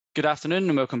Good afternoon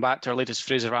and welcome back to our latest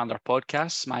Fraser Rander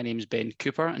podcast. My name is Ben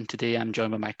Cooper and today I'm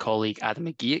joined by my colleague Adam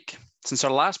McGeoch. Since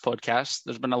our last podcast,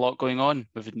 there's been a lot going on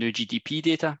with new GDP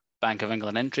data, Bank of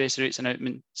England interest rates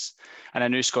announcements, and a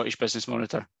new Scottish Business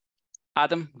Monitor.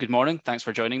 Adam, good morning. Thanks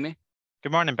for joining me.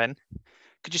 Good morning, Ben.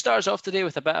 Could you start us off today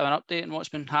with a bit of an update on what's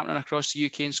been happening across the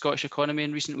UK and Scottish economy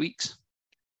in recent weeks?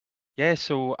 Yeah,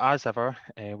 so as ever,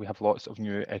 we have lots of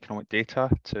new economic data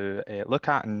to look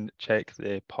at and check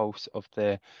the pulse of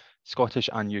the Scottish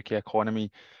and UK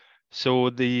economy. So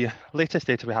the latest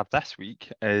data we have this week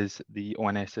is the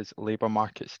ONS's labour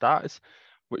market stats,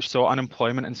 which saw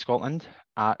unemployment in Scotland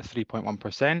at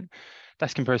 3.1%.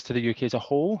 This compares to the UK as a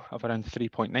whole of around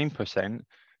 3.9%, and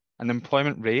the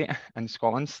employment rate in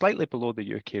Scotland slightly below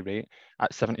the UK rate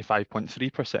at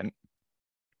 75.3%.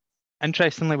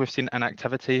 Interestingly, we've seen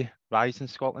inactivity rise in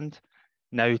Scotland,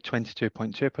 now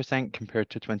 22.2% compared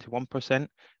to 21%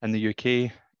 in the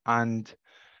UK. And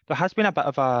there has been a bit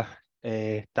of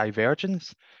a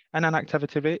divergence in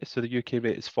inactivity rate. So the UK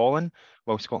rate has fallen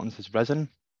while Scotland's has risen.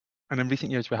 And in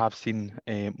recent years, we have seen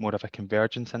more of a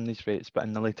convergence in these rates. But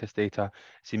in the latest data,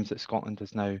 it seems that Scotland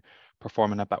is now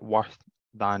performing a bit worse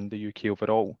than the UK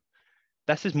overall.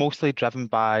 This is mostly driven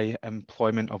by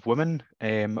employment of women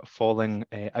falling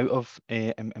out of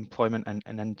employment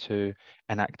and into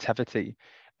inactivity.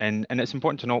 And it's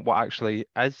important to note what actually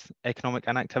is economic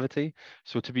inactivity.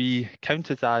 So to be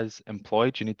counted as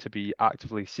employed, you need to be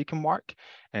actively seeking work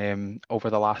over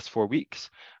the last 4 weeks,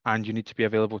 and you need to be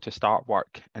available to start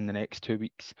work in the next 2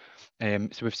 weeks. So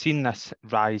we've seen this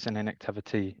rise in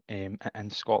inactivity in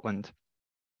Scotland.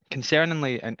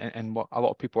 Concerningly, and what a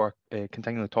lot of people are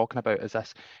continually talking about is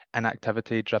this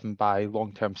inactivity driven by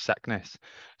long-term sickness.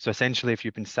 So essentially, if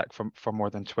you've been sick for more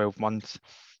than 12 months,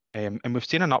 and we've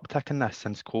seen an uptick in this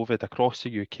since COVID across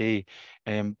the UK,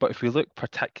 but if we look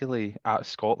particularly at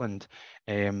Scotland,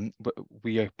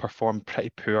 we perform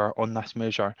pretty poor on this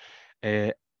measure.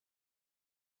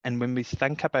 And when we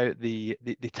think about the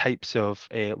types of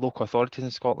local authorities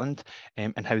in Scotland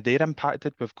and how they're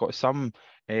impacted, we've got some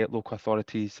local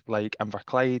authorities like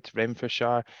Inverclyde,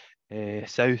 Renfrewshire,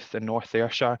 South and North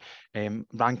Ayrshire,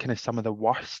 ranking as some of the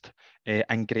worst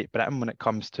in Great Britain when it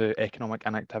comes to economic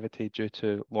inactivity due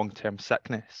to long-term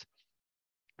sickness.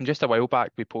 And just a while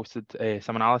back, we posted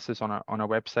some analysis on our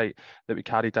website that we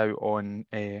carried out on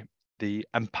the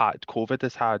impact COVID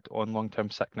has had on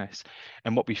long-term sickness.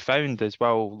 And what we found is,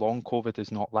 well, long COVID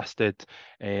is not listed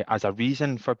as a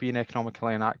reason for being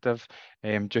economically inactive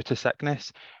due to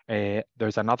sickness.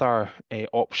 There's another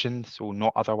option, so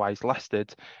not otherwise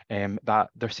listed, that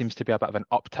there seems to be a bit of an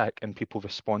uptick in people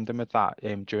responding with that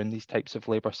during these types of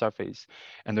labour surveys.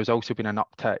 And there's also been an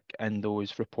uptick in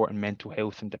those reporting mental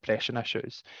health and depression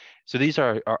issues. So these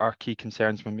are our key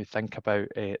concerns when we think about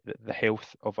the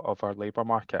health of our labour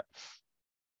market.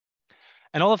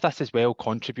 And all of this as well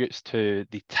contributes to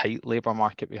the tight labour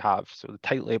market we have. So the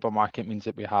tight labour market means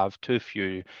that we have too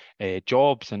few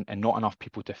jobs and not enough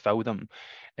people to fill them.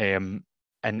 And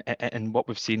what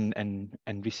we've seen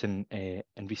in recent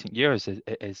years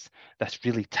is this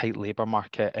really tight labour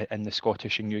market in the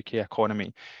Scottish and UK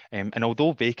economy. And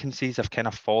although vacancies have kind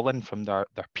of fallen from their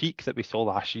peak that we saw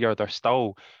last year, they're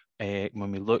still,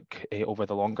 when we look over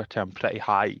the longer term, pretty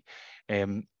high.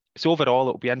 So overall,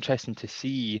 it'll be interesting to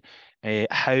see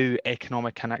how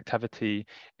economic inactivity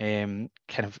kind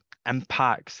of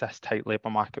impacts this tight labour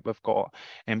market we've got,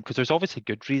 because there's obviously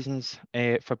good reasons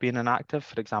for being inactive,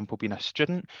 for example, being a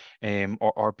student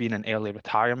or being in early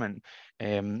retirement.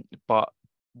 But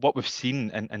what we've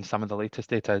seen in some of the latest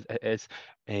data is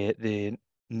the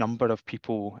number of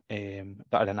people that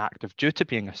are inactive due to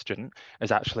being a student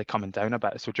is actually coming down a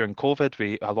bit. So during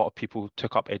COVID, a lot of people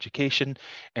took up education.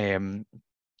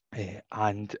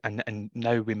 And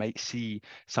now we might see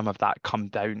some of that come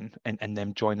down and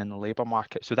them joining the labour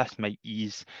market. So this might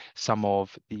ease some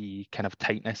of the kind of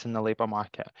tightness in the labour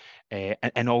market.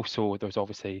 And also there's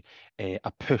obviously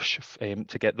a push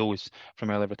to get those from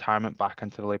early retirement back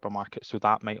into the labour market. So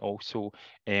that might also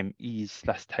ease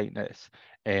this tightness.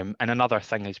 And another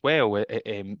thing as well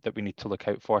that we need to look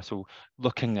out for, so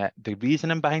looking at the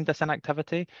reasoning behind this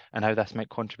inactivity and how this might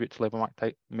contribute to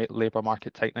labour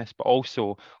market tightness, but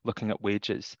also looking at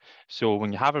wages. So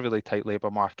when you have a really tight labour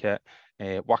market,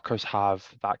 workers have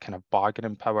that kind of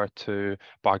bargaining power to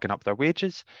bargain up their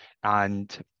wages,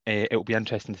 and it'll be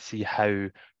interesting to see how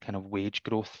kind of wage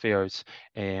growth fares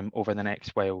over the next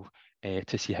while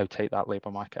to see how tight that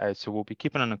labour market is. So we'll be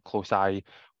keeping a close eye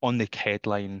on the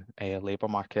headline labour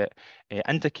market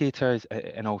indicators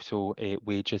and also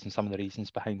wages and some of the reasons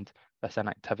behind this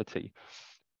inactivity.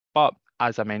 But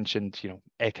as I mentioned,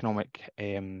 economic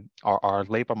our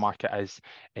labour market is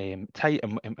tight,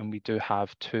 and we do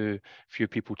have too few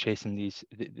people chasing these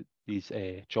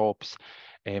jobs.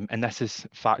 And this is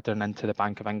factoring into the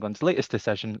Bank of England's latest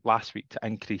decision last week to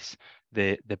increase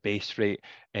the base rate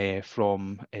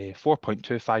from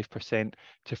 4.25%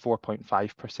 to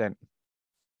 4.5%.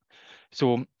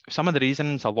 So some of the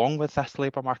reasons along with this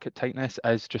labour market tightness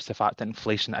is just the fact that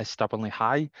inflation is stubbornly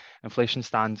high. Inflation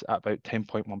stands at about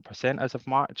 10.1% as of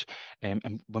March.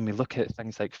 And when we look at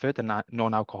things like food and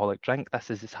non-alcoholic drink, this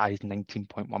is as high as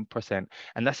 19.1%.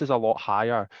 And this is a lot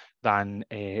higher than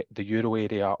the Euro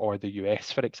area or the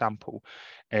US, for example.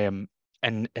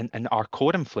 And our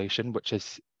core inflation, which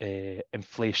is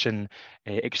inflation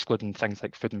excluding things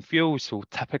like food and fuel, so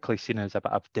typically seen as a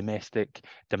bit of domestic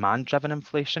demand-driven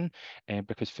inflation,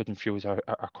 because food and fuels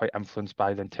are quite influenced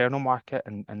by the internal market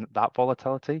and that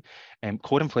volatility.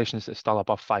 Core inflation is still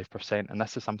above 5%, and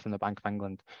this is something the Bank of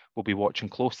England will be watching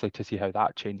closely to see how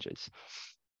that changes.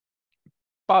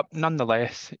 But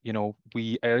nonetheless,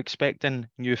 we are expecting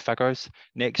new figures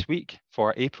next week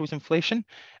for April's inflation,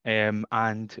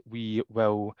 and we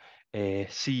will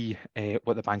see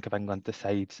what the Bank of England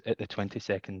decides at the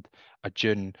 22nd of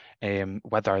June,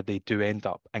 whether they do end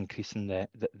up increasing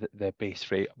the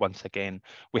base rate once again.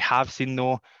 We have seen,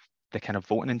 though, the kind of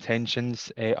voting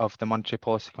intentions of the Monetary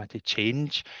Policy Committee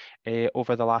change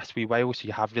over the last wee while. So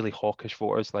you have really hawkish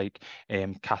voters like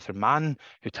Catherine Mann,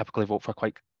 who typically vote for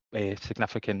quite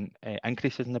significant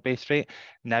increases in the base rate.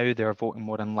 Now they're voting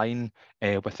more in line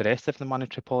with the rest of the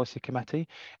Monetary Policy Committee.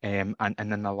 And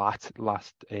in the last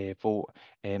vote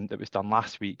that was done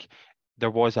last week, there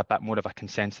was a bit more of a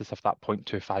consensus of that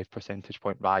 0.25 percentage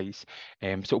point rise. So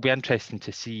it'll be interesting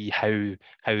to see how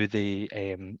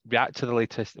they react to the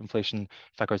latest inflation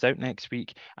figures out next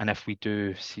week, and if we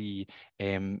do see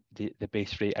the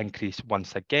base rate increase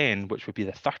once again, which would be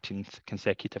the 13th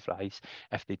consecutive rise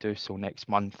if they do so next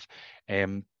month.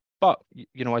 But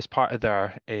as part of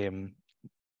their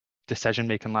decision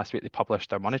making last week, they published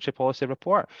their monetary policy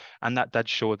report, and that did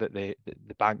show that the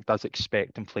bank does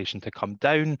expect inflation to come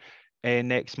down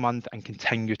next month and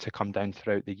continue to come down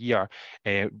throughout the year,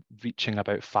 reaching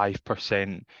about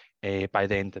 5% by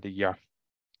the end of the year.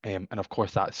 And of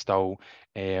course, that's still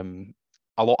a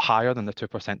lot higher than the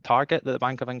 2% target that the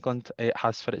Bank of England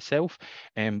has for itself.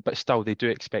 But still, they do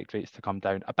expect rates to come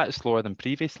down a bit slower than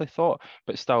previously thought,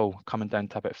 but still coming down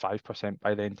to about 5%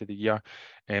 by the end of the year.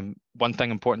 One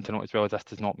thing important to note as well is this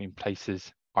does not mean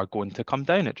prices are going to come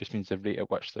down. It just means the rate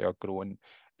at which they are growing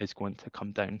is going to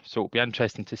come down. So it'll be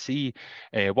interesting to see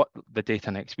what the data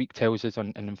next week tells us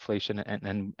on inflation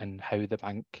and how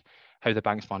the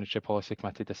bank's Monetary Policy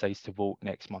Committee decides to vote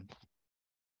next month.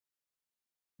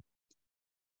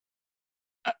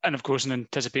 And of course, in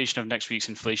anticipation of next week's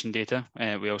inflation data,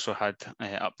 we also had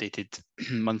updated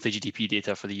monthly GDP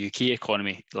data for the UK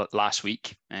economy last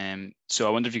week. So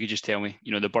I wonder if you could just tell me,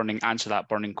 answer that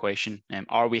burning question.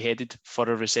 Are we headed for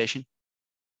a recession?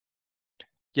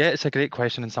 Yeah, it's a great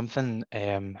question, and something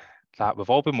that we've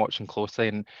all been watching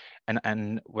closely.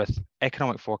 And with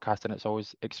economic forecasting, it's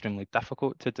always extremely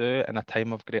difficult to do in a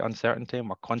time of great uncertainty, and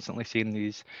we're constantly seeing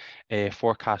these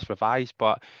forecasts revised.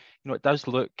 But it does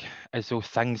look as though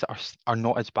things are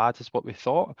not as bad as what we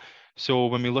thought. So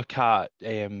when we look at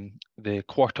the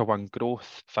Q1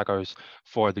 growth figures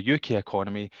for the UK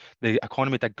economy, the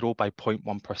economy did grow by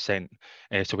 0.1%.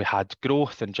 So we had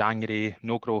growth in January,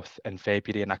 no growth in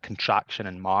February, and a contraction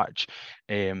in March,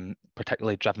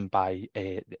 particularly driven by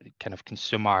kind of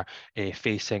consumer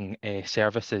facing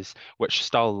services, which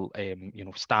still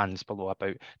stands below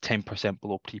about 10%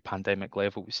 below pre-pandemic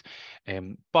levels.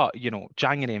 But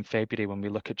January and February, when we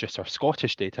look at just our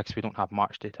Scottish data, because we don't have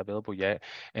March data available yet,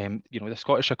 the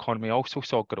Scottish economy also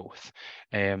saw growth.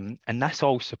 And this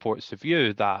all supports the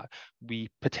view that we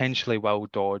potentially will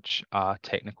dodge a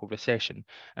technical recession.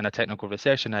 And a technical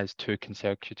recession is 2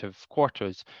 consecutive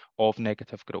quarters of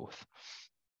negative growth.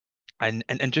 And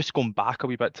just going back a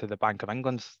wee bit to the Bank of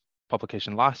England's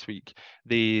publication last week,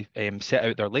 they set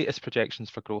out their latest projections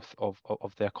for growth of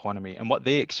the economy. And what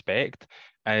they expect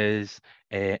is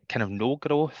kind of no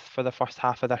growth for the first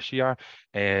half of this year,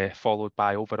 followed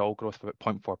by overall growth of about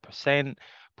 0.4%,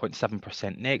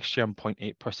 0.7% next year, and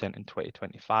 0.8% in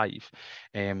 2025.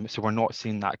 So we're not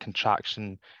seeing that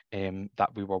contraction that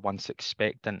we were once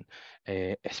expecting,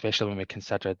 especially when we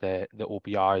consider the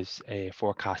OBR's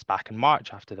forecast back in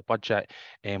March after the budget,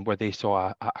 where they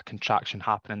saw a contraction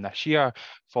happening this year,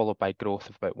 followed by growth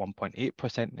of about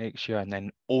 1.8% next year, and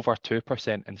then over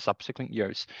 2% in subsequent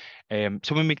years.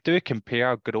 So when we do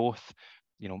compare growth,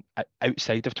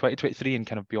 outside of 2023 and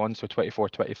kind of beyond, so 24,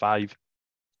 25,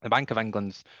 The Bank of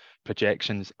England's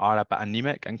projections are a bit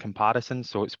anemic in comparison,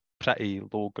 so it's pretty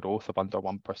low growth of under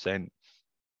 1%.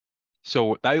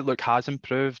 So the outlook has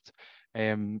improved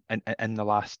in the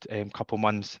last couple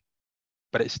months,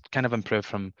 but it's kind of improved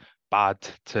from bad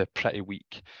to pretty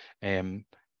weak.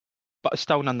 But it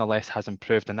still nonetheless has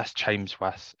improved, and this chimes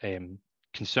with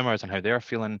consumers and how they're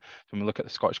feeling. When we look at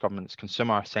the Scottish Government's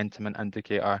consumer sentiment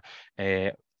indicator,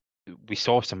 we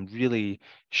saw some really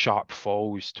sharp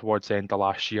falls towards the end of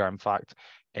last year. In fact,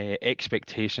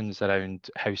 expectations around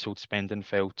household spending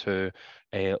fell to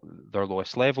their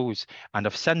lowest levels and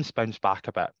have since bounced back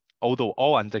a bit. Although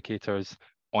all indicators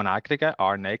on aggregate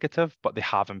are negative, but they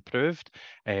have improved.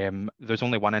 There's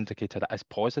only one indicator that is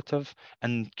positive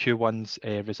in Q1's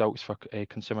results for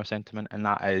consumer sentiment, and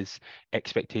that is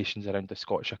expectations around the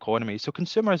Scottish economy. So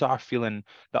consumers are feeling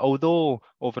that although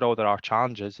overall there are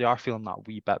challenges, they are feeling that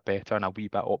wee bit better and a wee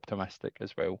bit optimistic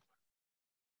as well.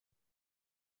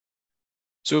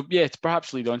 So yeah, to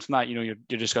perhaps lead on from that, you're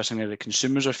discussing there that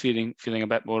consumers are feeling a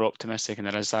bit more optimistic, and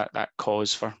there is that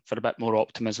cause for a bit more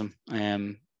optimism.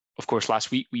 Of course, last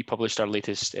week we published our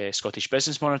latest Scottish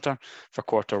Business Monitor for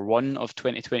Q1 of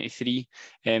 2023.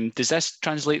 Does this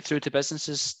translate through to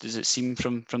businesses? Does it seem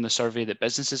from the survey that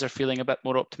businesses are feeling a bit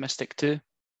more optimistic too?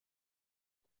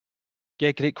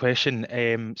 Yeah, great question.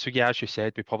 So yeah, as you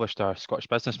said, we published our Scottish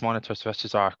Business Monitor. So this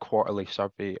is our quarterly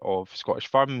survey of Scottish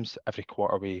firms. Every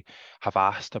quarter we have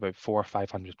asked about 400 or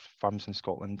 500 firms in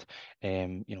Scotland,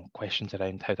 questions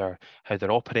around how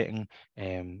they're operating,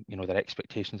 their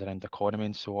expectations around the economy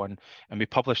and so on. And we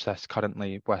publish this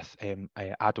currently with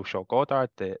Adelshaw Goddard,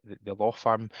 the law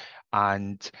firm,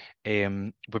 and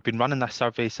we've been running this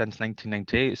survey since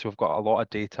 1998. So we've got a lot of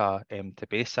data to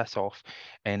base this off.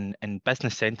 In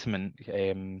business sentiment,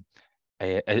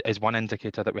 is one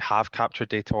indicator that we have captured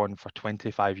data on for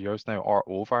 25 years now, or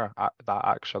over that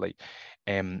actually.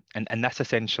 And this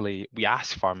essentially, we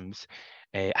ask firms,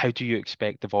 how do you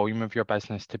expect the volume of your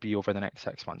business to be over the next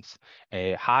 6 months?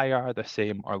 Higher, the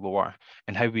same, or lower?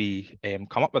 And how we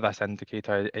come up with this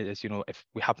indicator is, if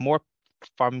we have more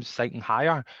firms citing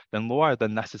higher than lower,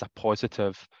 then this is a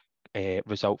positive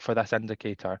result for this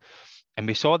indicator. And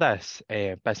we saw this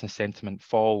business sentiment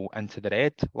fall into the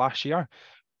red last year.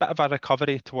 Bit of a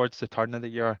recovery towards the turn of the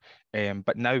year,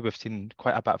 but now we've seen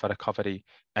quite a bit of a recovery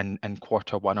in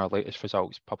Q1, our latest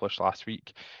results published last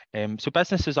week. So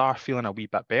businesses are feeling a wee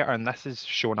bit better, and this is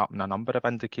shown up in a number of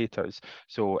indicators.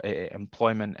 So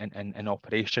employment and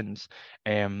operations.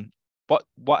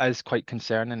 What is quite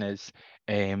concerning is,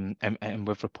 and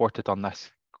we've reported on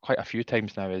this quite a few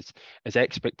times now, is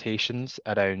expectations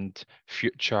around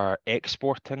future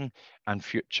exporting and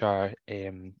future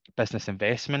business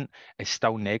investment is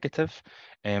still negative.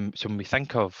 So when we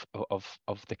think of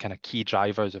the kind of key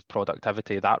drivers of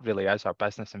productivity, that really is our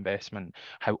business investment,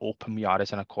 how open we are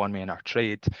as an economy and our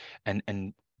trade, and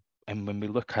when we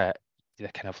look at the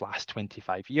kind of last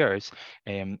 25 years,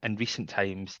 in recent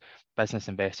times, business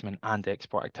investment and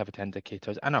export activity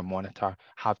indicators in our monitor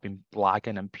have been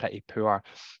lagging and pretty poor.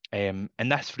 And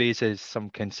this raises some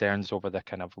concerns over the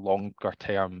kind of longer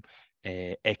term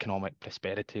economic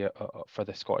prosperity for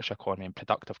the Scottish economy and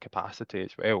productive capacity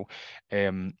as well.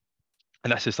 And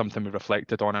this is something we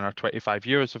reflected on in our 25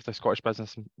 years of the Scottish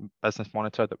Business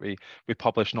Monitor that we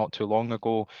published not too long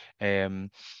ago.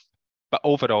 But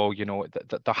overall,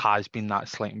 there has been that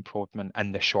slight improvement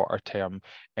in the shorter term.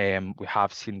 We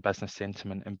have seen business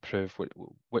sentiment improve,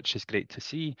 which is great to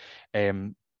see.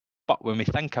 But when we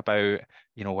think about,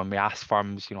 when we ask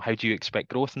firms, how do you expect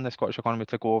growth in the Scottish economy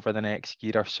to go over the next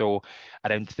year or so,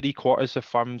 around 3/4 of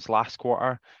firms last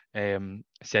quarter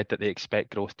said that they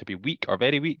expect growth to be weak or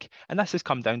very weak, and this has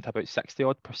come down to about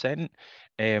 60-odd%.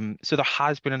 So there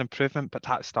has been an improvement, but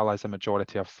that still is a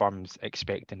majority of firms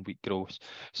expecting weak growth.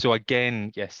 So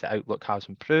again, yes, the outlook has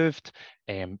improved,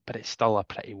 but it's still a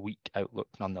pretty weak outlook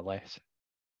nonetheless.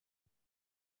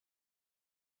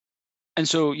 And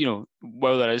so,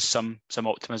 while there is some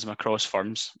optimism across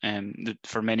firms,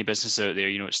 for many businesses out there,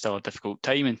 it's still a difficult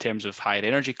time in terms of higher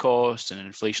energy costs and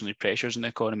inflationary pressures in the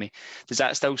economy. Does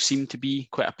that still seem to be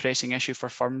quite a pressing issue for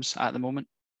firms at the moment?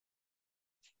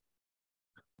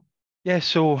 Yeah,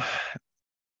 so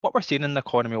what we're seeing in the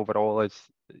economy overall is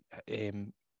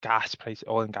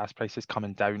oil and gas prices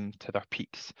coming down to their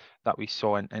peaks that we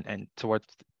saw in towards,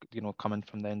 coming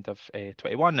from the end of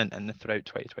 21 and throughout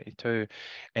 2022.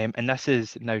 And this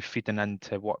is now feeding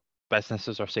into what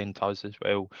businesses are saying to us as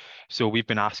well. So we've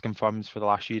been asking firms for the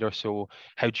last year or so,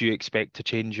 how do you expect to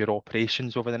change your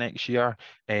operations over the next year,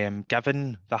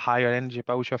 given the higher energy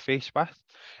bills you're faced with?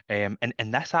 And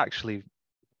this actually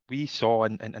we saw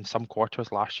in some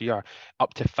quarters last year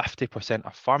up to 50%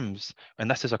 of firms, and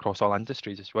this is across all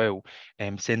industries as well,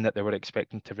 saying that they were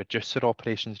expecting to reduce their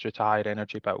operations due to higher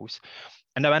energy bills.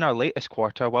 And now in our latest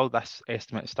quarter, while this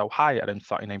estimate is still high at around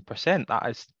 39%, that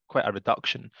is quite a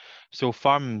reduction. So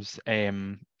firms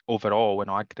overall in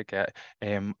aggregate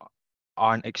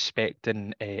aren't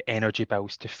expecting energy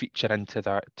bills to feature into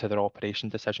their operation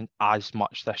decision as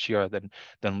much this year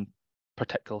than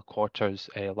particular quarters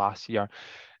last year.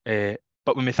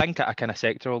 But when we think at a kind of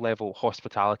sectoral level,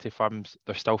 hospitality firms,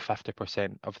 there's still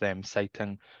 50% of them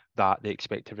citing that they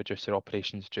expect to reduce their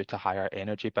operations due to higher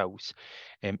energy bills.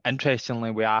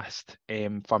 Interestingly, we asked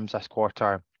firms this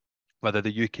quarter whether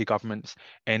the UK government's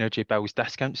energy bills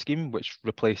discount scheme, which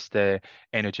replaced the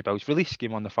energy bills relief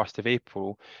scheme on the 1st of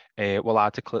April, will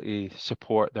adequately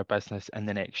support their business in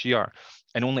the next year.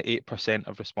 And only 8%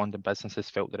 of responding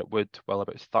businesses felt that it would, while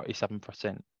about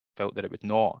 37% felt that it would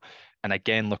not. And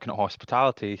again, looking at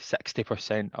hospitality,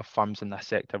 60% of firms in this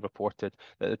sector reported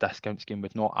that the discount scheme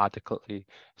would not adequately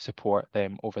support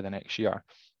them over the next year.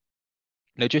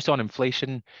 Now, just on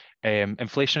inflation,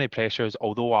 inflationary pressures,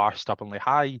 although are stubbornly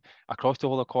high across the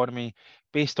whole economy,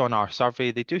 based on our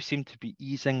survey, they do seem to be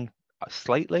easing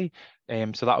slightly.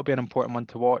 So that will be an important one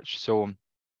to watch. So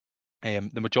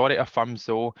the majority of firms,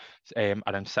 though,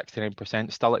 around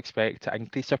 69%, still expect to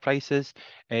increase their prices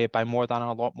by a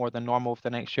lot more than normal over the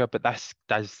next year. But this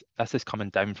is coming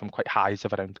down from quite highs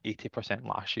of around 80%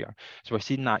 last year. So we're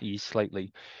seeing that ease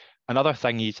slightly. Another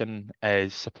thing easing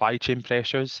is supply chain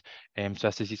pressures. So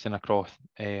this is easing across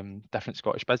different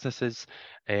Scottish businesses,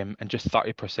 and just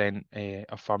 30%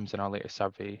 of firms in our latest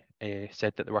survey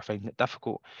said that they were finding it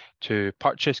difficult to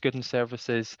purchase goods and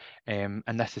services, and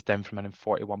this is down from around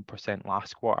 41%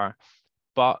 last quarter.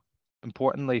 But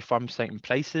importantly, firms citing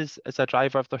prices as a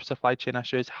driver of their supply chain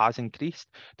issues has increased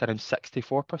to around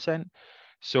 64%.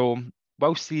 So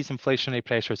whilst these inflationary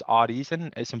pressures are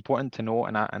easing, it's important to note,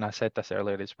 and I said this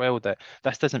earlier as well, that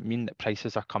this doesn't mean that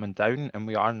prices are coming down, and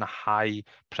we are in a high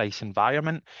price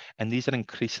environment, and these are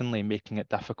increasingly making it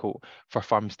difficult for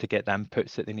firms to get the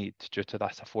inputs that they need due to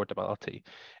this affordability.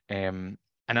 And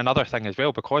another thing as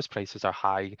well, because prices are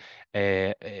high,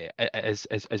 as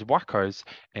workers,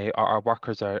 our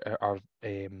workers are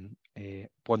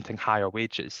wanting higher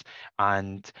wages.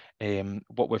 And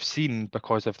what we've seen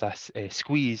because of this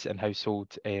squeeze in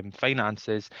household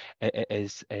finances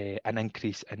is an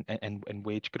increase in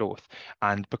wage growth.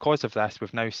 And because of this,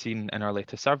 we've now seen in our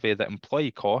latest survey that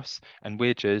employee costs and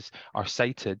wages are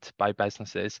cited by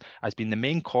businesses as being the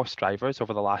main cost drivers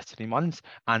over the last 3 months,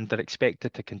 and they're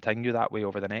expected to continue that way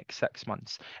over the next 6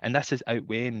 months. And this is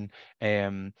outweighing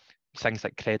things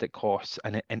like credit costs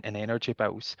and energy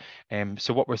bills.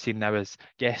 So what we're seeing now is,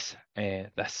 yes,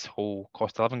 this whole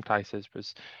cost of living crisis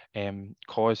was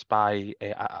caused by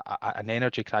an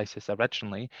energy crisis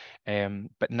originally,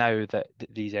 but now that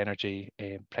these energy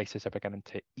prices are beginning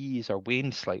to ease or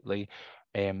wane slightly,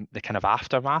 the kind of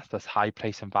aftermath, this high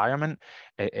price environment,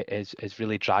 is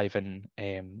really driving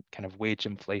kind of wage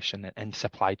inflation and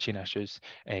supply chain issues,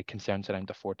 concerns around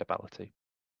affordability.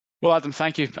 Well, Adam,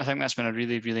 thank you. I think that's been a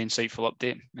really, really insightful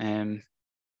update.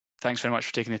 Thanks very much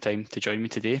for taking the time to join me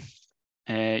today.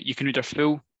 You can read our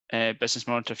full Business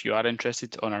Monitor if you are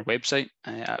interested on our website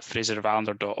at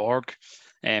fraservallender.org,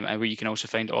 and where you can also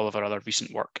find all of our other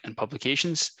recent work and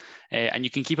publications. And you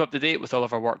can keep up to date with all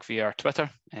of our work via our Twitter.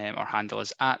 Our handle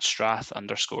is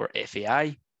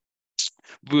 @Strath_FAI.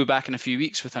 We'll be back in a few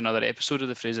weeks with another episode of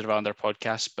the Fraser Vallender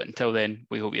podcast, but until then,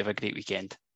 we hope you have a great weekend.